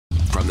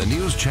From the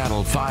News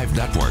Channel 5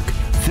 Network,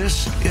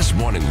 this is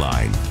Morning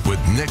Line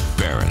with Nick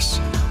Barris.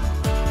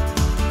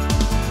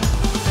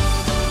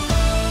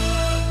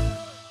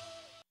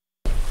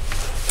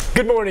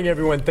 Good morning,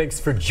 everyone. Thanks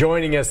for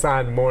joining us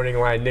on Morning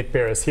Line. Nick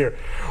Barris here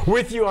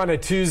with you on a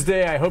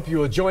Tuesday. I hope you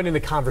will join in the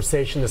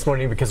conversation this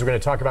morning because we're going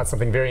to talk about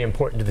something very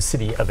important to the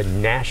city of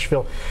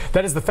Nashville.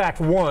 That is the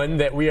fact, one,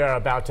 that we are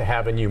about to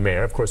have a new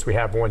mayor. Of course, we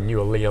have one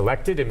newly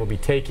elected and will be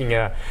taking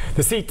the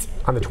seat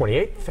on the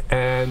 28th.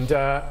 And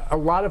a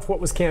lot of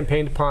what was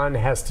campaigned upon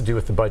has to do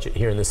with the budget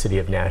here in the city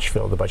of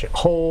Nashville. The budget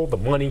hole, the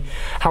money,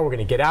 how we're going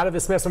to get out of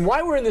this mess, and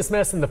why we're in this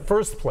mess in the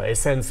first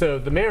place. And so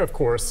the mayor, of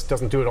course,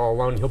 doesn't do it all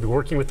alone. He'll be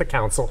working with the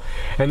council.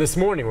 And this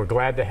morning, we're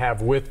glad to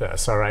have with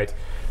us, all right,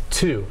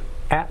 two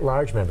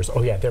at-large members.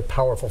 Oh, yeah, they're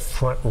powerful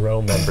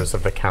front-row members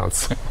of the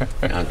council.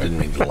 I didn't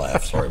mean to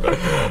laugh. Sorry about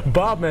that.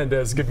 Bob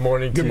Mendes, good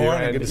morning to you. Good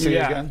morning. Good to see you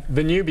again.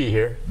 The newbie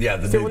here. Yeah,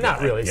 the new Well, not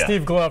guy. really. Yeah.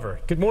 Steve Glover.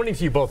 Good morning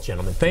to you both,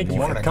 gentlemen. Thank you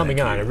for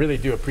coming on. I really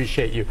do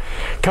appreciate you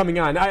coming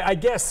on. I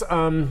guess,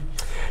 you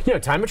know,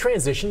 time of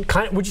transition.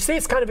 Would you say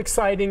it's kind of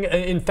exciting?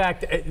 In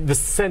fact, the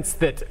sense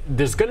that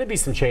there's going to be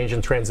some change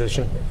in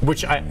transition,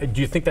 which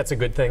do you think that's a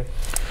good thing?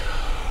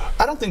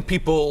 I don't think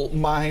people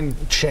mind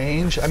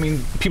change. I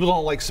mean, people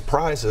don't like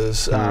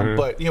surprises,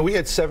 but you know, we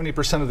had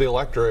 70% of the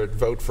electorate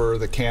vote for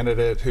the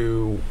candidate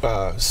who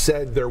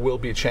said there will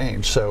be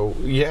change. So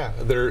yeah,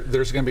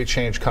 there's going to be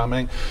change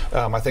coming.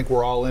 I think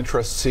we're all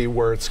interested to see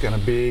where it's going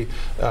to be.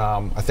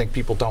 I think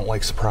people don't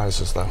like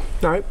surprises, though.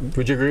 All right,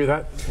 would you agree with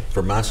that?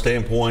 From my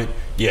standpoint,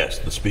 yes,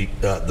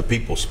 the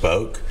people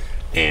spoke,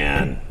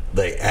 and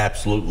they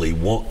absolutely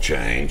want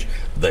change.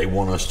 They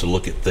want us to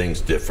look at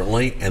things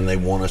differently, and they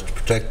want us to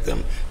protect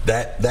them.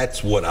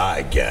 That's what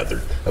I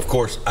gathered. Of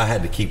course, I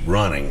had to keep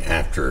running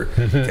after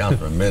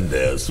Councilman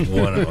Mendez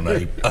won on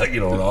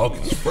on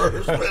August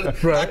 1st.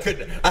 But Right.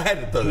 I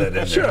had to throw that in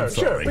there. Sure, I'm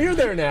sure. sorry. But you're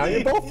there now.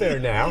 You're both there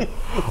now.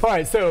 All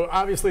right. So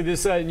obviously,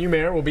 this new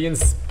mayor will be in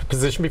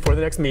position before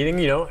the next meeting.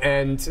 You know,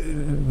 and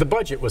the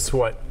budget was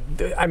what.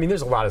 I mean,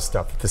 there's a lot of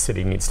stuff that the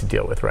city needs to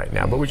deal with right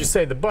now. But would you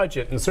say the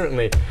budget, and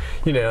certainly,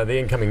 you know, the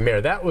incoming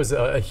mayor, that was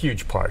a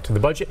huge part of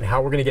the budget and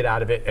how we're going to get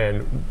out of it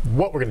and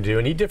what we're going to do.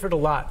 And he differed a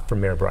lot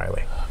from Mayor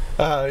Briley.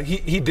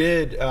 He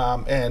did,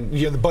 and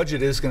you know, the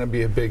budget is going to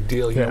be a big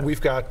deal. You know,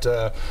 we've got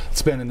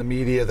it's been in the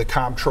media. The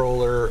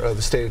comptroller of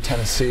the state of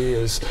Tennessee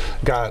has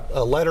got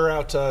a letter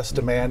out to us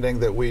demanding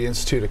that we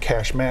institute a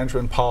cash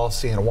management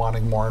policy and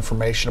wanting more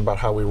information about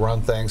how we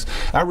run things.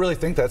 I really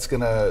think that's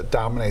going to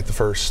dominate the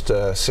first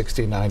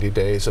 60, 90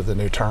 days of the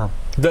new term.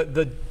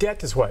 The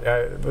debt is what?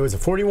 Was it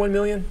 41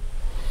 million?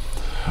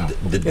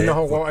 We wished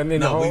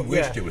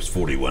yeah. it was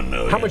 41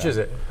 million. How much is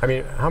it? I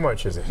mean, how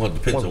much is it? Well, it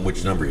depends on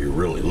which number you're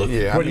really looking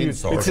at. Yeah, What I do mean,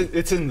 you-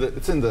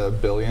 it's in the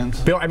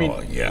billions. Bill, I mean,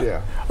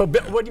 Yeah. Oh,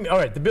 what do you mean? All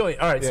right, the billion.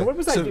 All right. So what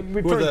was I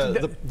referring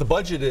to? The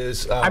budget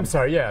is. I'm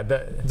sorry. Yeah.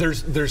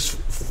 There's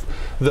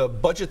the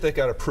budget that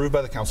got approved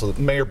by the council.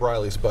 Mayor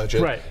Briley's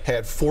budget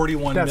had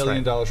 $41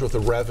 million worth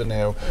of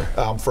revenue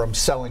from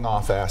selling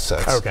off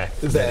assets. Okay.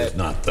 That is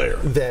not there.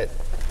 That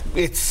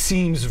it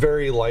seems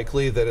very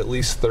likely that at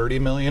least 30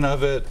 million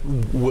of it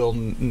will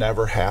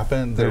never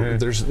happen.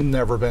 There's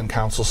never been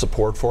council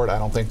support for it. I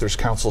don't think there's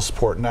council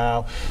support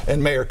now.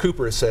 And Mayor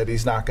Cooper has said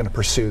he's not going to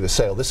pursue the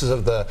sale. This is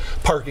of the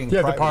parking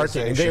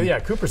privatization. The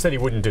parking. Cooper said he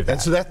wouldn't do that.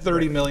 And so that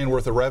 30 million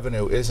worth of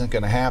revenue isn't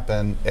going to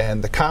happen.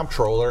 And the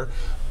comptroller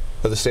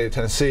of the state of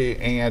Tennessee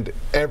and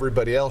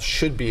everybody else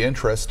should be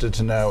interested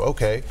to know,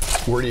 okay,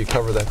 where do you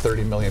cover that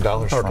 $30 million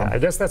from? I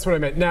guess that's what I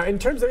meant. Now, in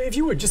terms of, if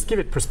you would just give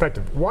it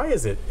perspective, why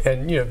is it,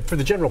 and you know, for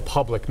the general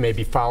public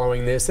maybe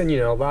following this, and you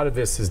know, a lot of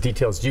this is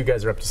details you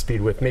guys are up to speed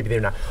with, maybe they're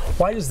not.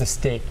 Why does the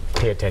state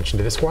pay attention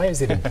to this? Why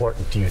is it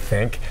important, do you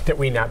think, that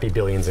we not be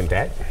billions in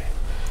debt?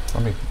 I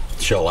mean,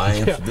 shall I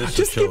answer this?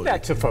 Just give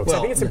that to folks.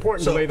 I think it's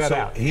important to lay that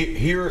out.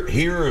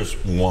 Here is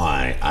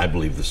why I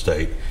believe the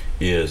state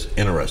is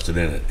interested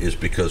in it, is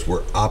because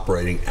we're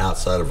operating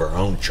outside of our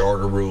own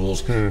charter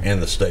rules and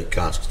the state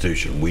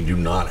constitution. We do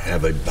not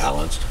have a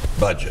balanced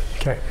budget.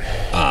 Okay.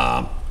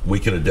 We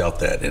could have dealt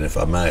that, and if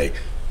I may,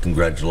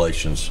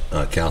 congratulations,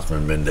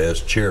 Councilman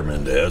Mendez, Chair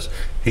Mendez.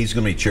 He's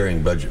going to be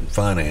chairing Budget and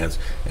Finance,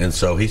 and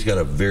so he's got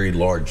a very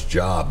large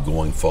job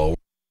going forward.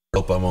 I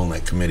hope I'm on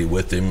that committee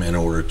with him in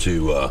order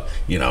to,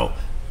 you know,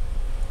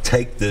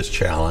 take this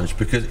challenge,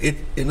 because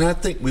and I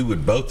think we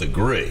would both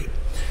agree,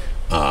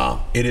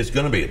 it is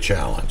going to be a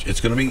challenge.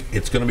 It's going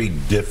to be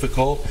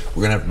difficult.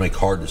 We're going to have to make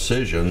hard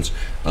decisions.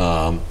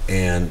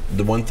 And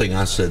the one thing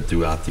I said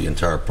throughout the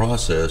entire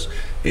process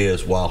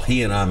is, while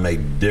he and I may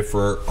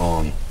differ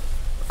on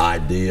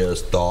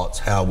ideas, thoughts,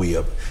 how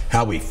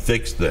we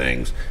fix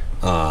things,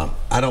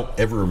 I don't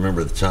ever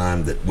remember the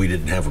time that we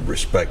didn't have a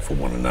respect for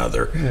one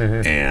another.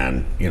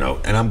 And you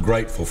know, and I'm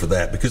grateful for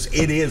that, because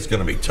it is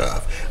going to be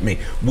tough. I mean,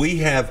 we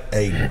have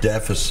a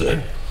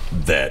deficit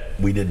that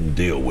we didn't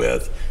deal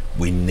with.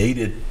 We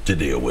needed to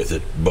deal with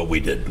it, but we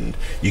didn't.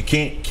 You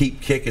can't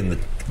keep kicking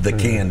the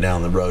can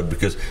down the road,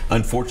 because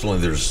unfortunately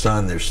there's a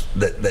sign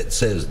that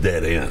says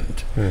dead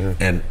end.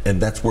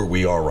 And that's where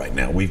we are right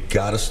now. We've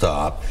got to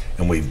stop,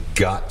 and we've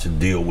got to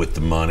deal with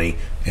the money,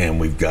 and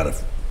we've got to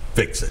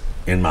fix it,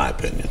 in my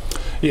opinion.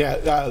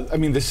 Yeah, I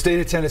mean, the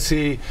state of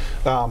Tennessee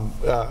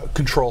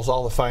controls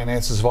all the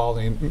finances of all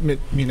the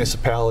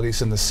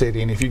municipalities in the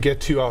city, and if you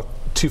get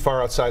too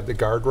far outside the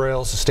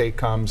guardrails, the state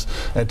comes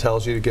and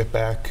tells you to get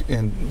back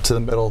into the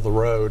middle of the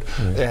road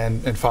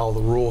and follow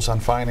the rules on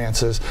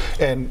finances.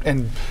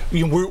 And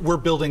you know, we're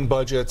building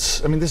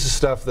budgets. I mean, this is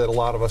stuff that a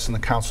lot of us in the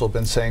council have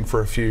been saying for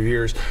a few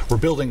years. We're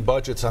building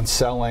budgets on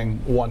selling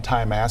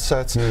one-time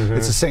assets.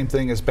 It's the same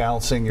thing as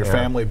balancing your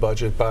family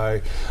budget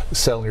by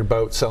selling your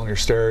boat, selling your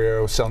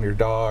stereo, selling your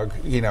dog.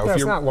 You know,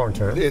 it's not long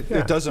term.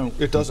 It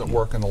doesn't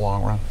work in the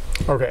long run.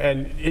 Okay,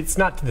 and it's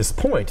not to this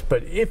point,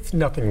 but if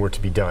nothing were to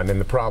be done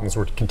and the problems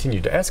were to continue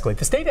to escalate,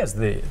 the state has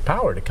the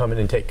power to come in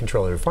and take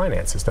control of your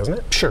finances, doesn't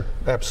it? Sure,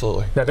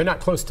 absolutely. Now, they're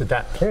not close to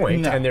that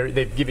point, and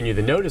they've given you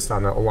the notice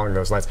on along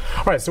those lines.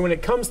 All right, so when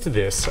it comes to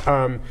this,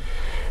 and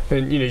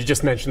you know, you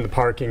just mentioned the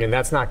parking, and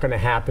that's not going to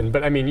happen.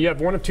 But I mean, you have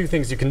one of two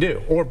things you can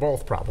do, or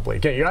both probably.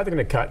 Okay, you're either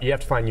going to cut, you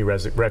have to find new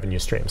revenue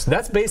streams.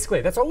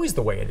 That's always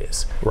the way it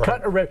is. Right.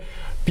 Cut or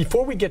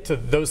before we get to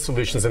those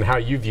solutions and how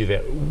you view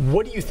that,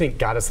 what do you think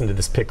got us into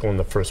this pickle in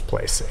the first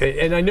place?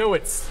 And I know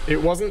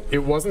it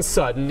wasn't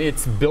sudden.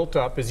 It's built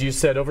up, as you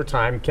said, over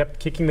time, kept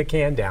kicking the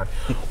can down.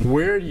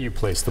 Where do you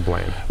place the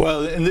blame?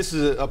 Well, and this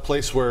is a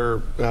place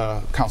where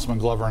Councilman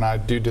Glover and I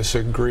do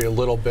disagree a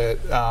little bit,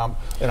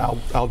 and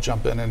I'll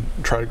jump in and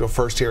try to go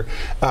first here.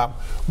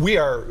 We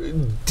are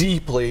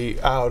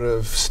deeply out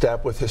of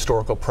step with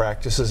historical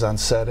practices on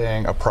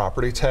setting a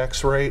property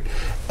tax rate,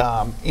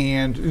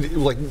 and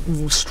like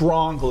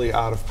strongly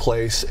out of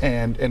place.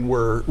 And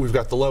we've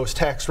got the lowest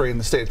tax rate in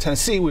the state of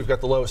Tennessee. We've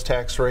got the lowest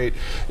tax rate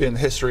in the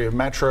history of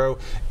Metro,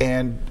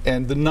 and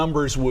the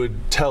numbers would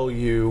tell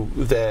you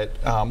that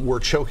we're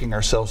choking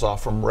ourselves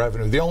off from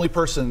revenue. The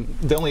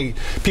only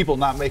people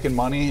not making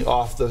money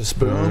off this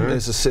boom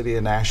is the city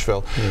of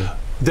Nashville.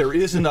 There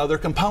is another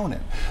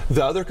component.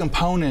 The other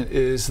component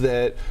is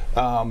that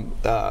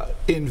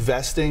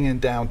investing in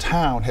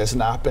downtown has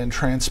not been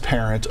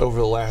transparent over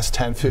the last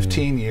 10,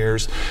 15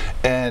 years,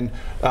 and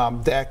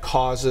that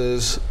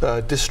causes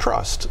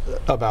distrust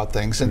about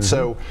things. And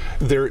so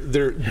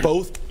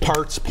both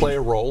parts play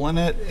a role in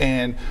it,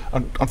 and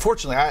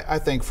unfortunately, I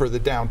think for the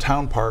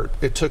downtown part,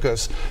 it took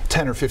us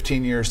 10 or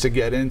 15 years to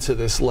get into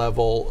this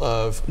level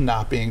of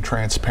not being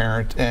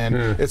transparent, and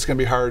it's going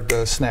to be hard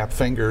to snap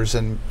fingers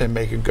and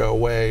make it go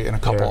away in a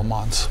couple of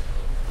months.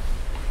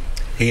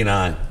 He and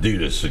I do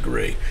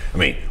disagree. I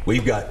mean,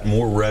 we've got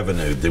more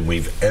revenue than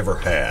we've ever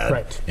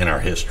had in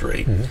our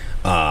history.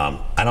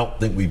 I don't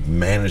think we've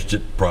managed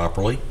it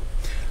properly.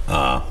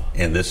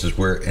 And this is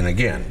where, and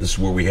again, this is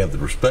where we have the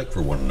respect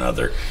for one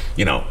another.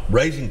 You know,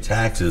 raising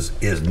taxes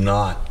is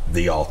not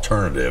the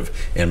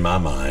alternative in my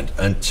mind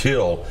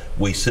until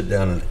we sit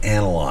down and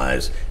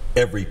analyze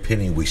every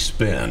penny we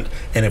spend.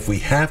 And if we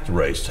have to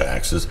raise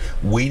taxes,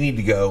 we need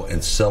to go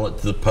and sell it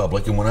to the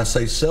public. And when I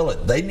say sell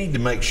it, they need to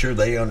make sure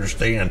they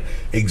understand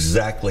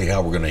exactly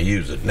how we're going to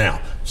use it. Now,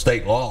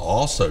 state law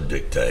also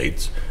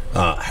dictates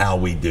how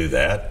we do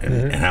that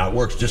and how it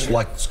works, just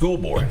like the school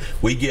board.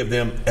 We give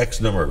them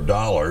X number of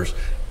dollars,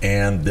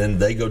 and then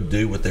they go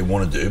do what they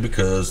want to do,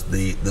 because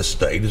the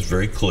state is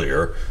very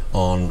clear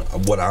on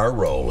what our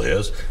role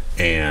is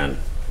and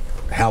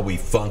how we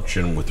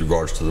function with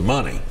regards to the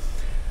money.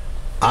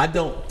 I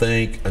don't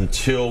think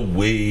until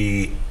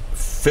we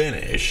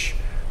finish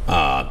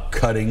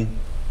cutting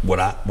what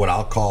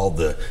I'll call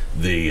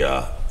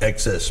the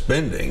excess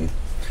spending,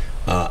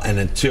 and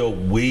until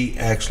we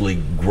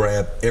actually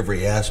grab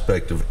every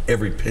aspect of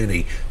every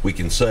penny we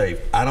can save,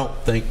 I don't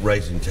think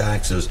raising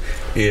taxes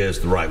is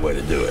the right way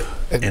to do it.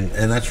 And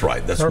that's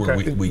right. That's where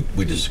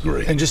we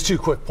disagree. And just two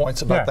quick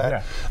points about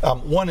that.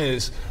 One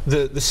is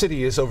the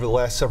city has, over the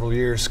last several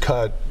years,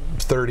 cut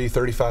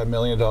 $30–35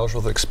 million worth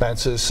of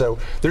expenses. So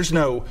there's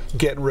no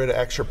getting rid of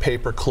extra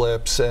paper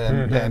clips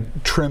and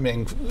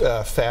trimming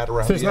fat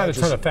around the edges. There's not a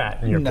ton of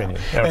fat, in your opinion.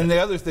 Okay. And the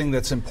other thing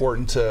that's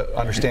important to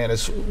understand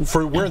is,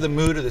 for where the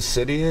mood of the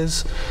city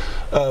is,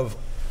 of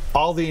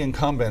all the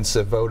incumbents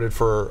that voted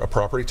for a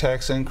property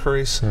tax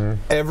increase,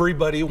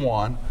 everybody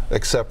won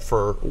except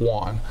for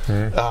one.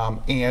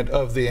 And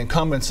of the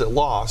incumbents that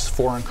lost,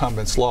 4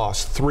 incumbents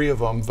lost, 3 of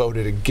them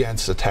voted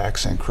against the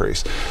tax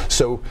increase.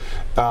 So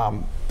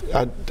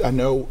I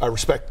know I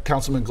respect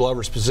Councilman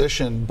Glover's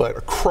position, but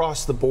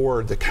across the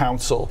board, the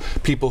council,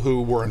 people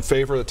who were in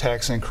favor of the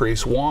tax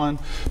increase won,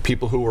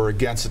 people who were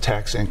against the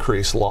tax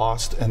increase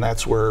lost, and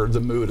that's where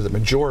the mood of the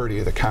majority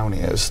of the county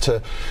is.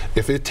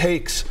 If it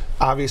takes,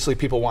 obviously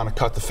people want to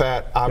cut the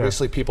fat,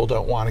 obviously people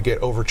don't want to get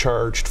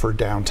overcharged for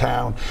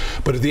downtown,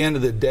 but at the end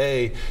of the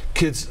day,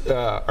 kids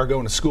are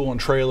going to school in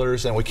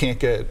trailers, and we can't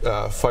get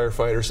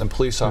firefighters and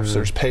police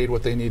officers paid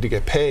what they need to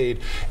get paid,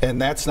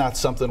 and that's not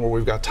something where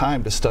we've got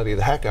time to study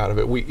the heck out of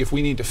it. If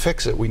we need to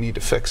fix it, we need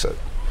to fix it.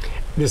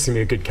 This is going to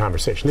be a good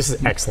conversation. This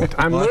is excellent.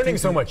 I'm learning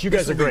so much. You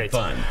guys are great.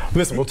 Fun.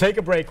 Listen, we'll take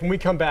a break. When we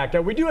come back,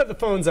 we do have the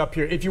phones up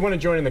here if you want to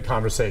join in the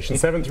conversation,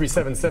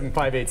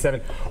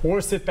 737-7587,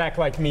 or sit back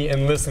like me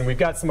and listen. We've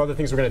got some other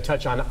things we're going to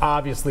touch on,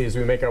 obviously, as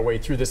we make our way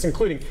through this,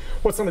 including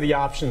what some of the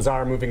options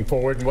are moving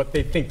forward and what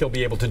they think they'll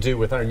be able to do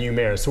with our new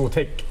mayor. So we'll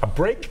take a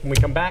break. When we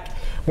come back,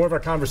 more of our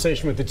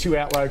conversation with the two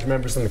at-large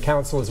members on the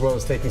council, as well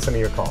as taking some of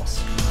your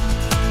calls.